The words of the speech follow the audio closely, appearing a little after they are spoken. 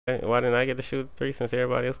Why didn't I get to shoot three since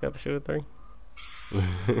everybody else got to shoot three?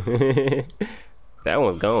 That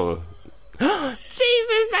one's gone.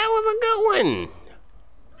 Jesus, that was a good one.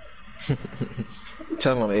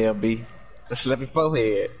 Tell him LB. Just slap your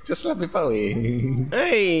forehead. Just slap your forehead.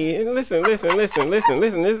 Hey, listen. This is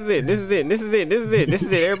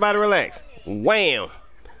it. Everybody relax. Wham.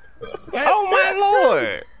 Oh my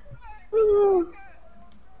lord.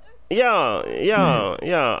 Y'all,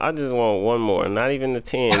 I just want one more. Not even the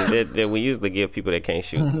 10 that we usually give people that can't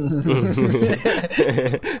shoot.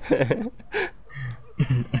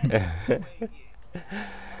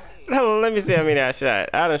 Let me see how many I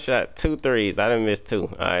shot. I done shot 2 threes. I done missed 2.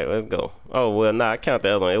 All right, let's go. Oh well, nah, I count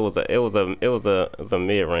the other one. It was a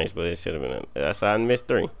mid range, but it should have been. So I missed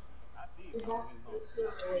 3.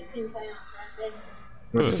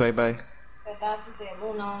 What you say, babe?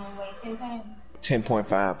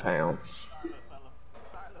 10.5 pounds.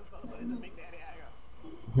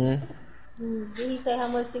 Did he say how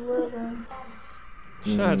much he was?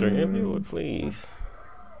 Shadrick, if you would please.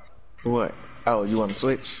 What? Oh, you want to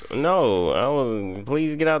switch? No, I was.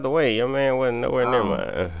 Please get out the way. Your man wasn't nowhere near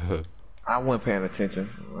mine. I wasn't paying attention.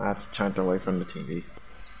 I turned away from the TV.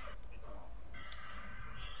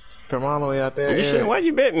 From all the way out there. You should. Why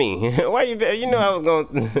you bet me? Why you bet? You know I was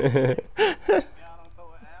gonna.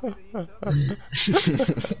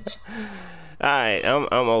 Alright, I'm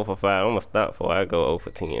 0 for 5. I'm gonna stop before I go 0 for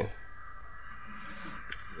 10.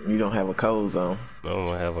 You don't have a cold zone. I'm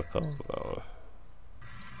gonna have a cold zone.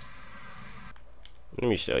 Let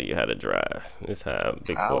me show you how to drive. This is how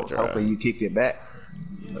big boy drive. I was hoping you kicked it back.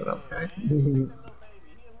 But okay.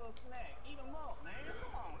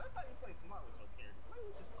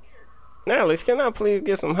 Now, Alex, can I please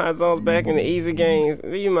get some hot zones back in the easy games?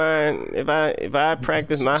 Do you mind if I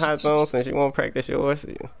practice my hot zones since you won't practice yours?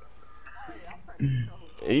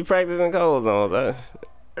 You practicing cold zones?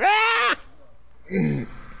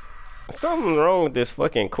 Something's wrong with this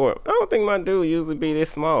fucking court. I don't think my dude usually be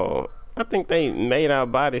this small. I think they made our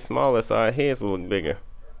bodies smaller so our heads will look bigger.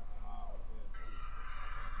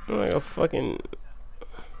 I'm like a fucking...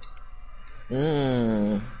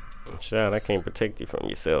 Child, I can't protect you from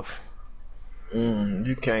yourself.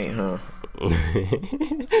 You can't, huh?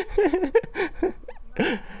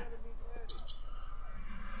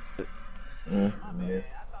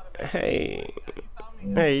 Hey,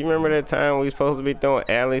 you remember that time we was supposed to be throwing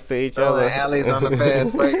alleys to each other? Alleys on the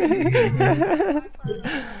fast break.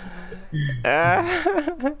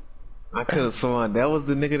 I could have sworn that was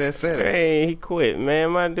the nigga that said it. Hey, he quit,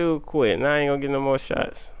 man. My dude quit. Now I ain't gonna get no more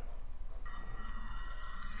shots.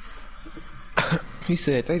 He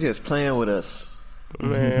said they just playing with us.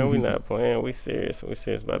 Man, we not playing. We serious. We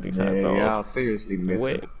serious about these hot zones. Y'all seriously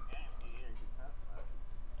missing.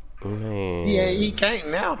 Man. Yeah, he can't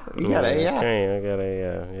now. You got AI. I got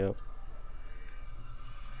AI. Yep.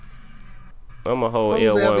 I'm gonna hold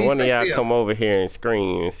L1. One of y'all come over here and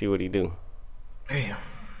scream and see what he do. Damn.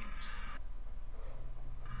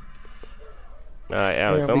 Alright,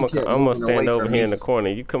 Alex, I'm gonna stand over here in the corner.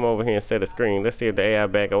 You come over here and set a screen. Let's see if the AI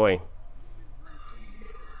back away.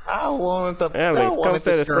 I want the Alex, come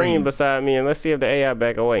set a screen beside me and let's see if the AI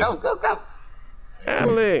back away. Go.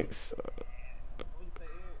 Alex,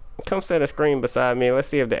 come set a screen beside me and let's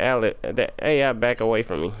see if the AI back away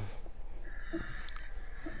from me.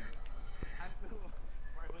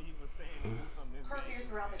 Curfew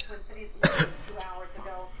throughout the Twin Cities less than 2 hours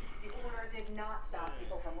ago. The order did not stop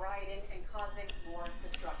people from rioting and causing more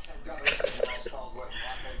destruction.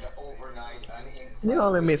 You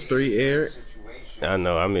only missed 3, Eric. I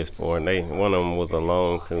know, I missed 4. And one of them was a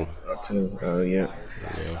long too. Oh yeah.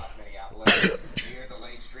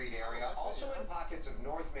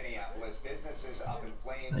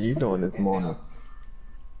 How you doing this morning?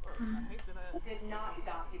 Did not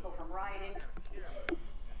stop people from rioting.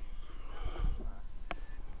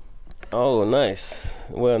 Oh, nice.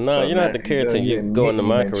 Well, no, So you don't have to care till you go into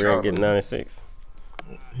my career and get 96.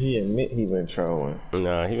 He admit he been trolling.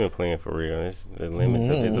 Nah, he been playing for real. It's the limits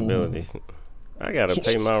of his abilities. I gotta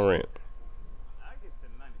pay my rent. I get to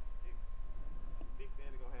 96. Big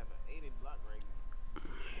Daddy gonna have an 80 block rating.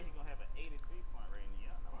 And he gonna have an 83-point rating.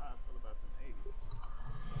 Y'all know how I feel about them 80s.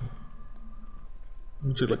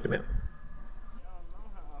 What you looking at? Y'all know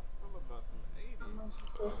how I feel about them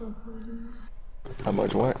 80s. How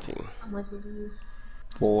much what? How much did you use?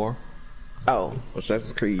 4. Oh,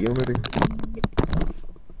 Assassin's Creed Unity.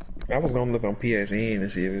 I was gonna look on PSN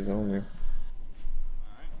and see if it's on there.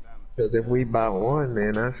 Because if we buy one,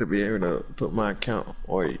 then I should be able to put my account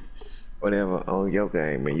or whatever on your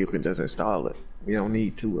game, and you can just install it. We don't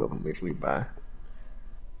need 2 of them if we buy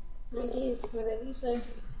It is whatever you say.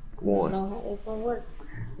 one. I don't know how it's gonna work.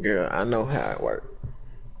 Girl, I know how it works.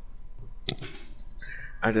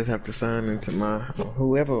 I just have to sign into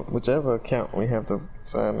whichever account we have to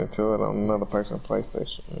sign into it on another person's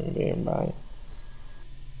PlayStation and then buy it.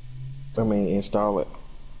 I mean, install it.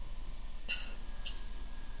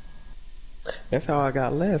 That's how I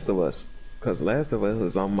got Last of Us. Because Last of Us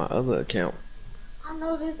was on my other account. I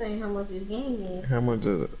know this ain't how much this game is. How much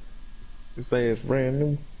is it? You say it's brand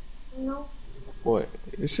new? No. What?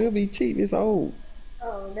 It should be cheap. It's old.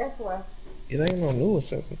 Oh, that's why. It ain't no new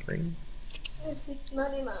Assassin's Creed. It's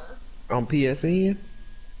 $6.99. On PSN?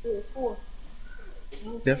 It's $4.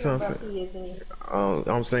 That's what I'm saying.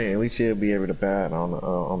 I'm saying we should be able to buy it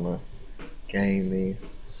on the game then.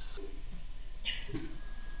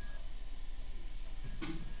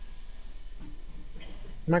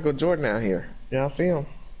 Michael Jordan out here. Y'all see him?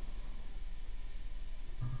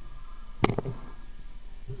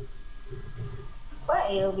 What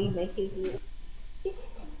LB make his look?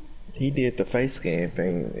 He did the face scan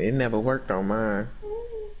thing. It never worked on mine.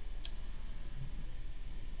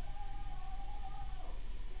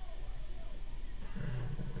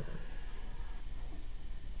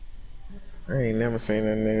 I ain't never seen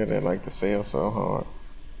a nigga that like to sell so hard.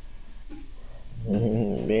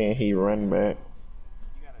 Then he run back.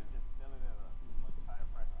 You gotta just sell it at a much higher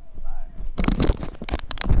price than you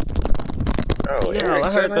buy it. Oh, Yeah, Eric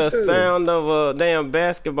I heard the 72. sound of a damn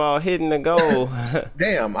basketball hitting the goal.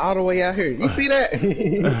 Damn, all the way out here. You see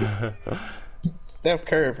that? Steph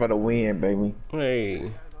Curry for the win, baby.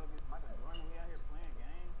 Hey,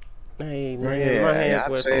 hey, man, Yeah, my hands I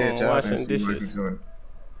were said from y'all washing didn't see Michael dishes. Jordan.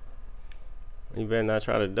 You better not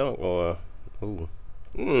try to dunk or, ooh.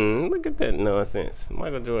 Look at that nonsense.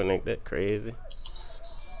 Michael Jordan ain't that crazy.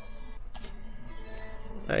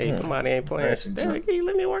 Hey, somebody ain't playing. Damn, can you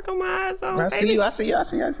let me work on my eyes on? I see you. I see you. I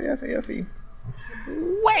see you. I see you. I see you. I see you.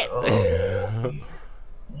 What?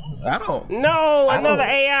 I don't. No, I another don't-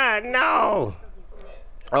 AI. No.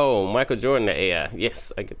 Oh, Michael Jordan, the AI.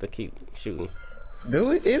 Yes, I get to keep shooting.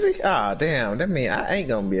 Do it? Is he? Ah, damn. That mean I ain't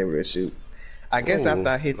gonna be able to shoot. I guess after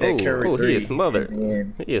I hit that Curry he 3, is smothered. and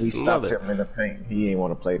then He is we stopped smothered. him in the paint. He ain't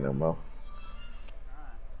want to play no more.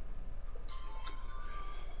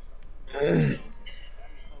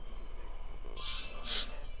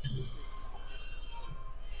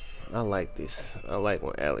 I like this. I like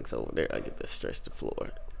when Alex over there, I get to stretch the floor.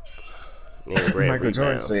 And grab Michael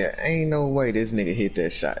Jordan rebounds. said, "Ain't no way this nigga hit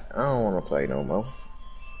that shot. I don't want to play no more."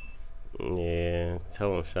 Yeah,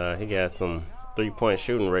 tell him, Shy. He got some 3-point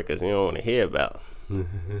shooting records you don't want to hear about.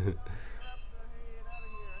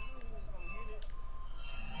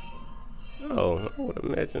 Oh, I would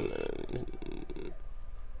imagine.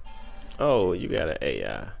 Oh, you got an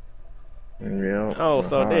AI. Yeah. Oh,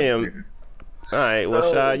 so damn. All right, well,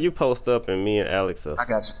 Oh. Shy, you post up and me and Alex will I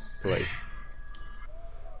got you. play.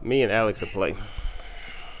 Me and Alex will play.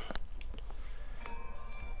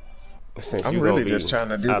 Since I'm you really gonna be just trying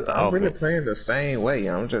to do. out the I'm really offense. playing the same way.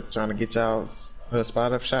 I'm just trying to get y'all a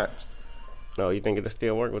spot up shots. No, you think it'll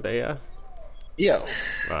still work with AI? Yo, All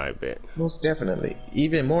right, bet. most definitely.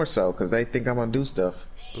 Even more so because they think I'm gonna do stuff.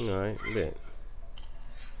 All right, bet.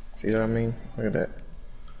 See what I mean? Look at that.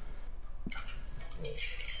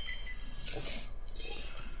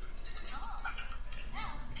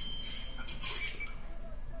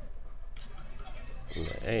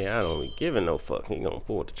 Hey, I don't be giving no fuck. He gonna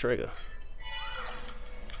pull the trigger.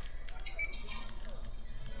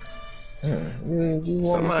 You want me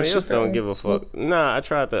Somebody to else shoot don't that? give a fuck. Nah, I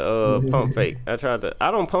tried to pump fake. I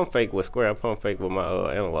don't pump fake with square. I pump fake with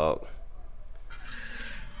my analog.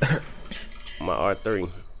 My R3.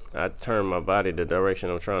 I turn my body the direction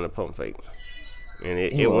I'm trying to pump fake. And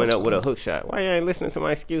it went up with a hook shot. Why you ain't listening to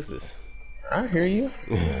my excuses? I hear you.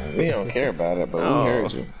 We don't care about it, but Oh. we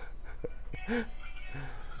heard you.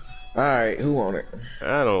 Alright, who want it?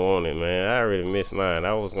 I don't want it, man. I already missed mine.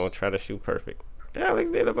 I was gonna try to shoot perfect. Alex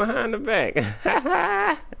did it behind the back.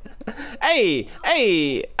 hey,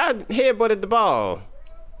 I headbutted the ball.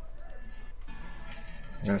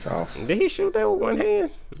 That's off. Did he shoot that with one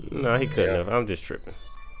hand? No, he couldn't have. I'm just tripping.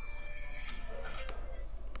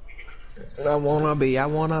 I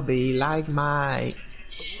wanna be like Mike.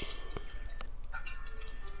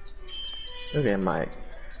 Look at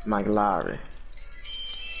Mike Lowry.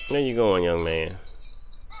 Where you going, young man?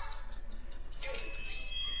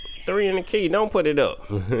 3 in the key. Don't put it up.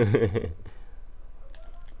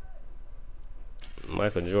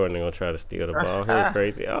 Michael Jordan gonna try to steal the ball. He's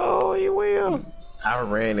crazy. Oh, he will. I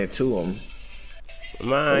ran into him.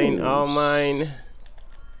 Mine, Ooh. all mine.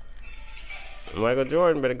 Michael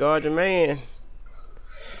Jordan better guard your man.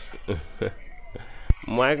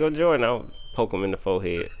 Michael Jordan, poke him in the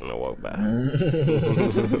forehead when I walk by.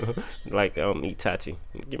 Like Itachi.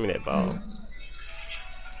 Give me that ball.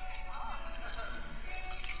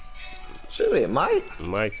 Shoot it, Mike.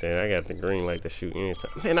 Mike said I got the green light to shoot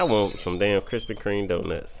anytime. Man, I want some damn Krispy Kreme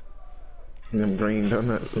donuts. Them green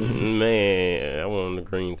donuts. Man, I want the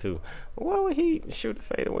green too. Why would he shoot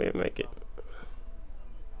the fadeaway and make it?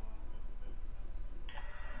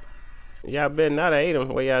 Y'all better not have ate them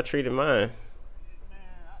the way y'all treated mine.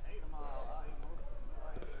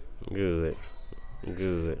 Good.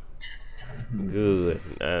 Good. Good.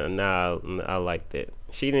 Nah, I like that.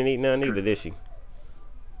 She didn't eat none either, did she?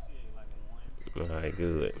 Alright,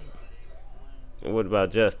 good. And what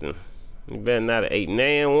about Justin? You better not have ate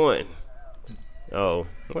nan one. Oh,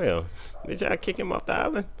 well. Did y'all kick him off the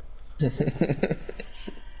island?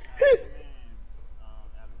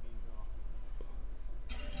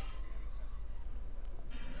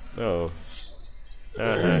 Oh.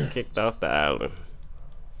 Kicked off the island.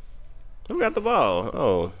 Who got the ball?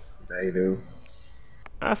 Oh. They do.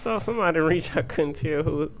 I saw somebody reach. I couldn't tell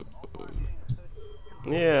who.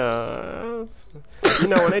 Yeah. You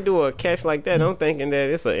know, when they do a catch like that, I'm thinking that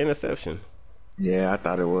it's an interception. Yeah, I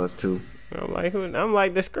thought it was too. I'm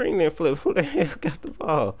like, the screen didn't flip. Who the hell got the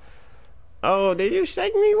ball? Oh, did you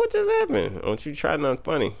shake me? What just happened? Don't you try nothing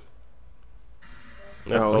funny?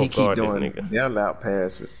 He keep doing yell out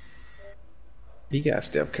passes. He got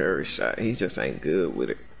Steph Curry's shot. He just ain't good with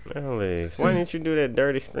it. Alex, why didn't you do that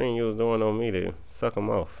dirty screen you was doing on me to suck him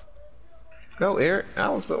off? Go, Eric. I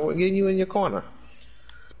was getting you in your corner.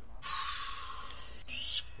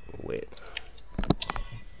 Wet.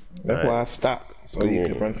 That's why I stopped, so you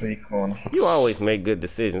could run to your corner. You always make good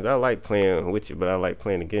decisions. I like playing with you, but I like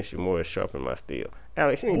playing against you more to sharpen my steel.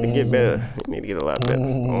 Alex, you need to get better. You need to get a lot better.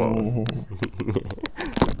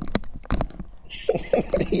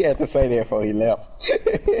 He had to say that before he left.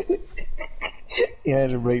 He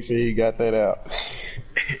had to make sure he got that out.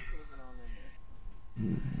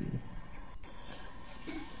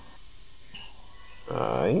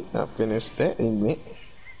 Alright, I finished that event.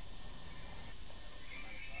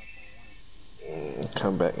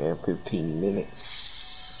 Come back in 15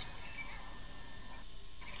 minutes.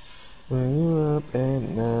 When you up at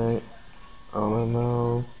night, all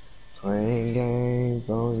alone, playing games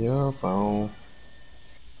on your phone.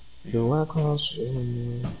 Do I cross your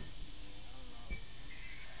mind?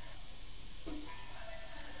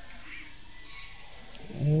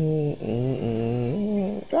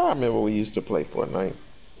 I remember we used to play Fortnite.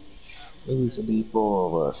 There used to be 4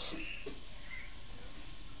 of us.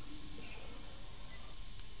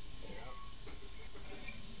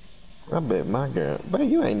 I bet my girl, but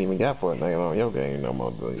you ain't even got Fortnite on your game no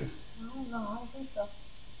more, do you? I don't know. I don't think so.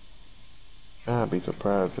 I'd be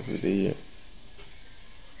surprised if you did.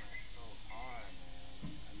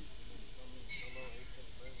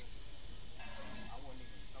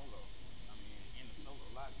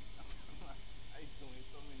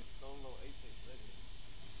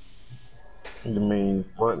 You mean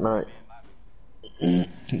Fortnite?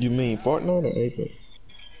 You mean Fortnite or Apex?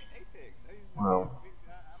 Wow.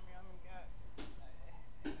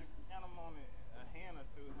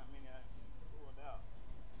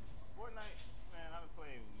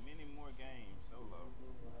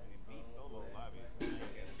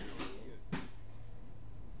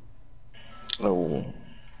 Oh,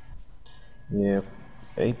 yeah,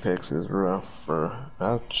 Apex is rough.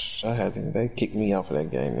 They kicked me off of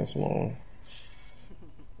that game this morning.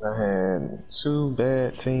 I had 2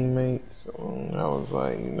 bad teammates, and I was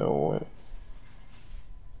like, you know what?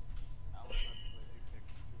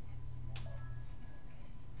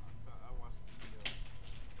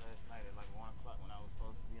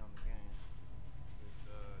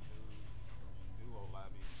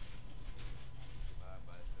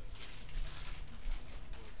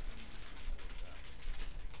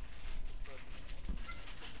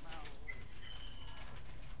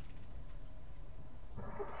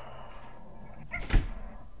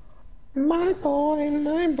 My boy.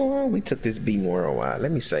 We took this beating worldwide.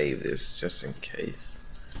 Let me save this just in case.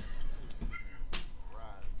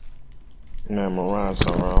 Man, Mirage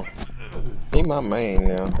so wrong. He my main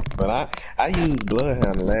now, but I used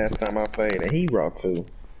Bloodhound the last time I played, and he raw too.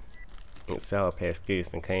 Sour Patch Kids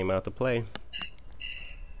came out to play.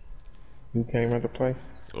 Who came out to play?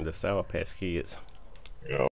 The Sour Patch Kids. Oh.